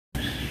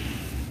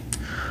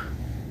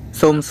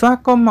សូមស្វា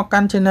គមន៍មកកា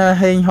ន់ Channel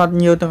Heng ហត់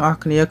ញៀវទាំងអស់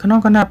គ្នាក្នុង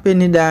គណៈពេល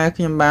នេះដែរ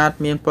ខ្ញុំបាទ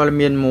មានព័ត៌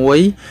មានមួយ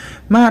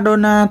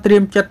Madonna ត្រៀ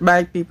មចិត្តបែ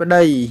កពីប្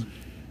តី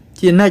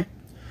ជានិច្ច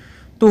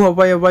ទោះ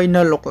អ្វី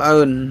នៅលោកល្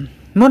អឿន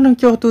មុននឹង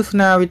ចូលទស្ស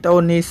នាវីដេអូ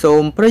នេះសូ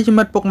មប្រិយ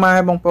មិត្តពុកម៉ែ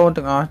បងប្អូន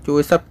ទាំងអស់ជួ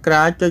យ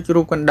Subscribe ចុច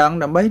រូបកណ្ដឹង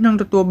ដើម្បីនឹង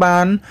ទទួលបា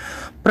ន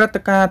ព្រឹត្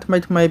តិការណ៍ថ្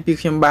មីៗពី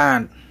ខ្ញុំបាទ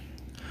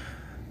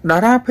តា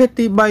រាភេទ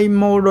ទី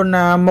3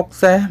 Madonna មុខ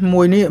សេះ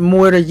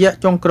មួយរយៈ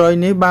ចុងក្រោយ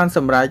នេះបានស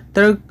ម្រេច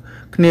ត្រូវ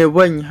គ្នា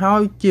វិញហើ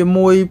យជា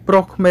មួយប្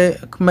រុស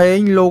ក្មេង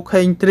លោក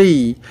Heng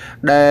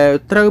ដែល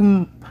ត្រូវ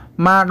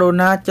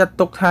Madonna ចាត់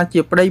ទុកថា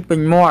ជាប្តីពេ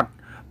ញមាត់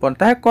ប៉ុន្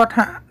តែគាត់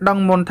ហាក់ដឹង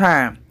មុនថា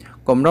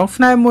កម្រង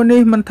ស្នេហ៍មួយ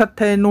នេះមិនថិត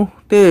ថេរនោះ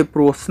ទេព្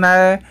រោះស្នេ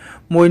ហ៍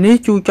មួយនេះ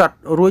ជូរចត់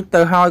រួច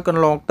ទៅហើយក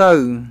ន្លងទៅ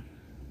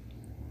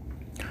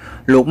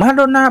លោក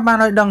Madonna បាន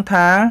ឲ្យដឹង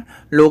ថា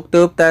លោក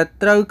ទើបតែ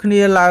ត្រូវគ្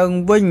នាឡើង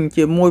វិញ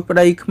ជាមួយប្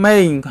តីក្មេ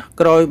ង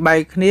ក្រោយបែ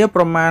កគ្នា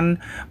ប្រមាណ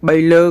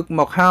3លើកម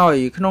កហើយ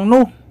ក្នុង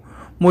នោះ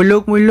មួយ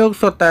លើក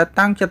សុទ្ធតែ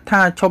តាំងចិត្ត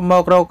ថាឈប់ម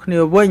ករកគ្នា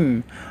វិញ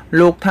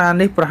លោកថា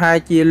នេះប្រហែល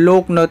ជាលោ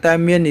កនៅតែ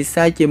មាននិស្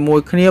ស័យជាមួយ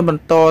គ្នាប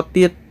ន្ត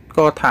ទៀត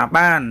ក៏ថា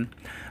បាន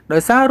ដោ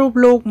យសាររូប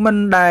លោកមិន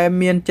ដែល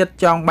មានចិត្ត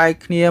ចង់បែក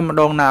គ្នាម្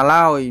ដងណា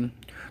ឡើយ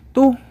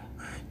ទោះ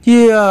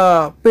ជា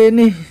ពេល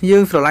នេះយើ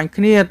ងស្រឡាញ់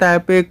គ្នាតែ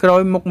ពេលក្រោ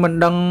យមុខមិន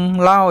ដឹង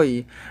ឡើយ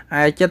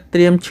ឯចិត្តត្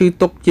រៀមឈឺ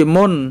ទុកជា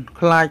មុន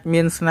ខ្លាច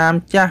មានស្នាម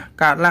ចាស់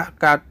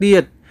កើតទៀ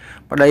ត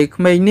ប្តី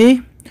ក្មេងនេះ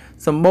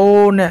សម្បូរ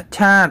អ្នក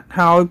ឆាត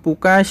ហើយពូ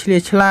កែឆ្លៀ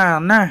សឆ្លា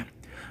ណាស់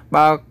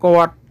បើ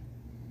គាត់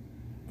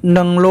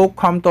នឹងលោក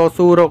ខំត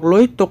ស៊ូរកលុ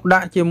យទុកដា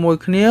ក់ជាមួយ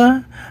គ្នា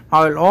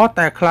ឲ្យល្អ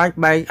តែខ្លាច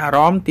បែកអារ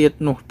ម្មណ៍ទៀត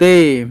នោះទេ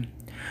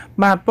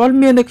បាទព័ត៌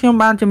មានដែលខ្ញុំ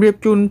បានជម្រាប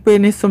ជូនពេល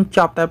នេះសូមច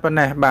ប់តែប៉ុណ្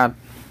ណេះបាទ